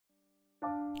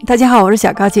大家好，我是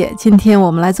小高姐。今天我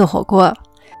们来做火锅，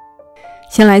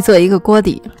先来做一个锅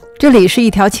底。这里是一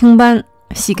条青斑，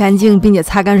洗干净并且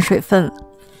擦干水分，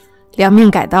两面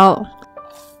改刀，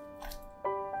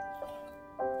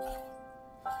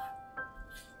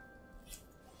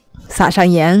撒上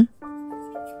盐，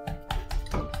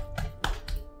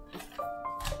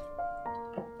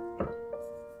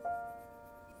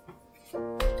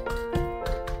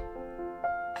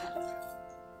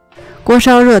锅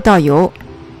烧热倒油，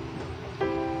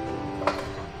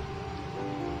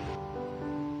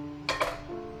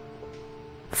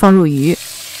放入鱼。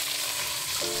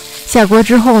下锅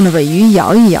之后呢，把鱼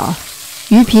摇一摇，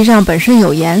鱼皮上本身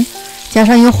有盐，加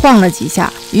上又晃了几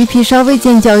下，鱼皮稍微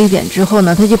尖焦一点之后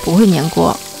呢，它就不会粘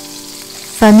锅。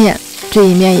翻面，这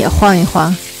一面也晃一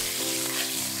晃，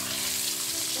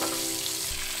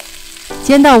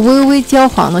煎到微微焦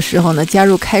黄的时候呢，加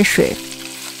入开水，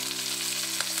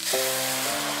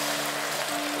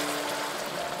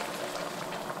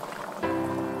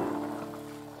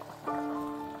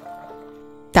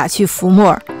打去浮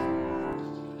沫，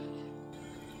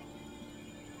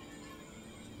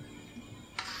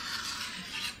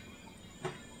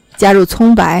加入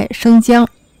葱白、生姜。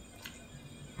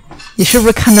你是不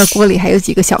是看到锅里还有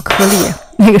几个小颗粒？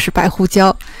那个是白胡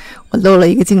椒，我漏了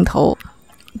一个镜头。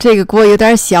这个锅有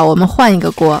点小，我们换一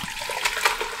个锅。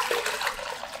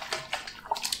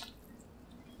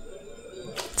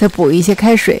再补一些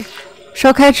开水，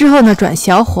烧开之后呢，转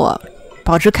小火。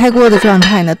保持开锅的状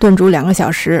态呢，炖煮2个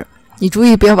小时。你注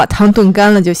意不要把汤炖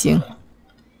干了就行。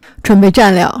准备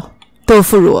蘸料：豆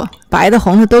腐乳，白的、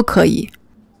红的都可以；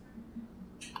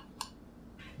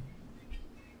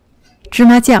芝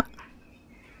麻酱；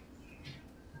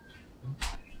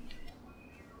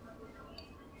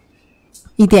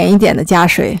一点一点的加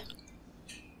水；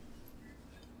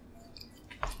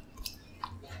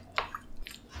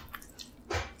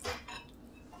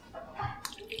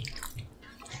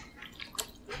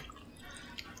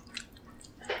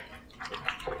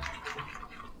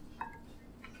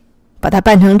把它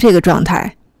拌成这个状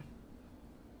态，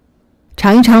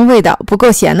尝一尝味道，不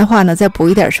够咸的话呢，再补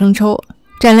一点生抽，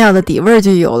蘸料的底味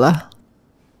就有了。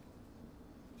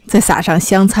再撒上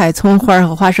香菜、葱花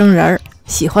和花生仁，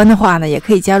喜欢的话呢，也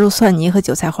可以加入蒜泥和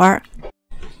韭菜花。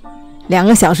2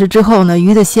个小时之后呢，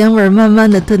鱼的鲜味慢慢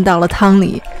的炖到了汤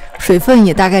里，水分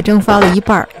也大概蒸发了一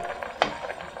半。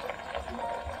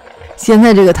现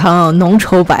在这个汤浓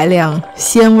稠白亮，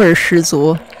鲜味十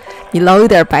足。你捞一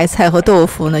点白菜和豆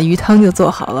腐呢，鱼汤就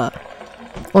做好了。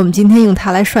我们今天用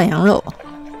它来涮羊肉。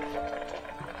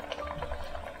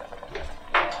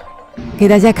给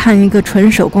大家看一个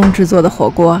纯手工制作的火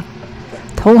锅，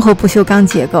铜和不锈钢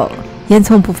结构，烟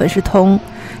囱部分是铜，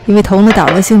因为铜的导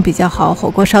热性比较好，火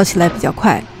锅烧起来比较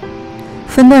快。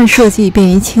分段设计便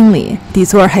于清理，底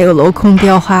座还有镂空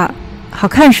雕花，好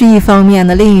看是一方面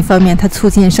呢，另一方面它促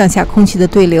进上下空气的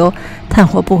对流，炭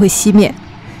火不会熄灭。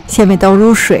下面倒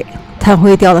入水，炭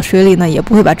灰掉到水里呢，也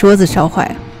不会把桌子烧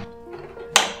坏。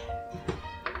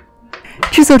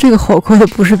制作这个火锅的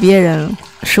不是别人，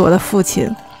是我的父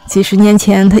亲。几十年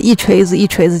前，他一锤子一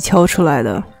锤子敲出来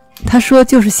的。他说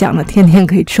就是想着天天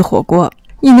可以吃火锅。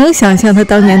你能想象他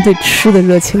当年对吃的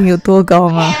热情有多高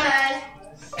吗？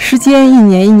时间一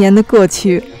年一年的过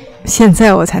去，现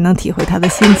在我才能体会他的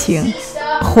心情。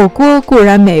火锅固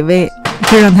然美味，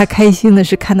最让他开心的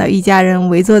是看到一家人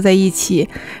围坐在一起，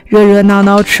热热闹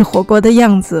闹吃火锅的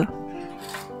样子。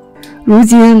如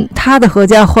今他的阖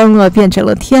家欢乐变成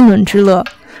了天伦之乐，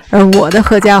而我的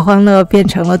阖家欢乐变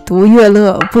成了独乐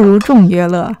乐不如众乐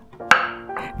乐。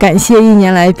感谢1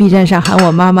年来 B 站上喊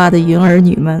我妈妈的云儿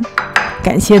女们，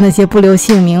感谢那些不留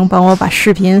姓名帮我把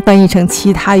视频翻译成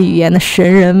其他语言的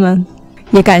神人们，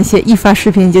也感谢一发视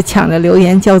频就抢着留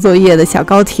言交作业的小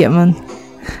高铁们，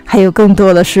还有更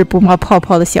多的是不冒泡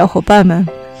泡的小伙伴们。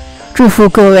祝福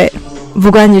各位，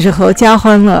不管你是阖家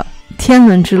欢乐、天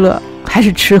伦之乐，还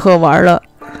是吃喝玩乐，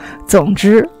总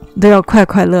之都要快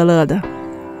快乐乐的。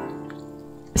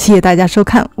谢谢大家收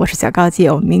看，我是小高姐，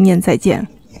我们明年再见。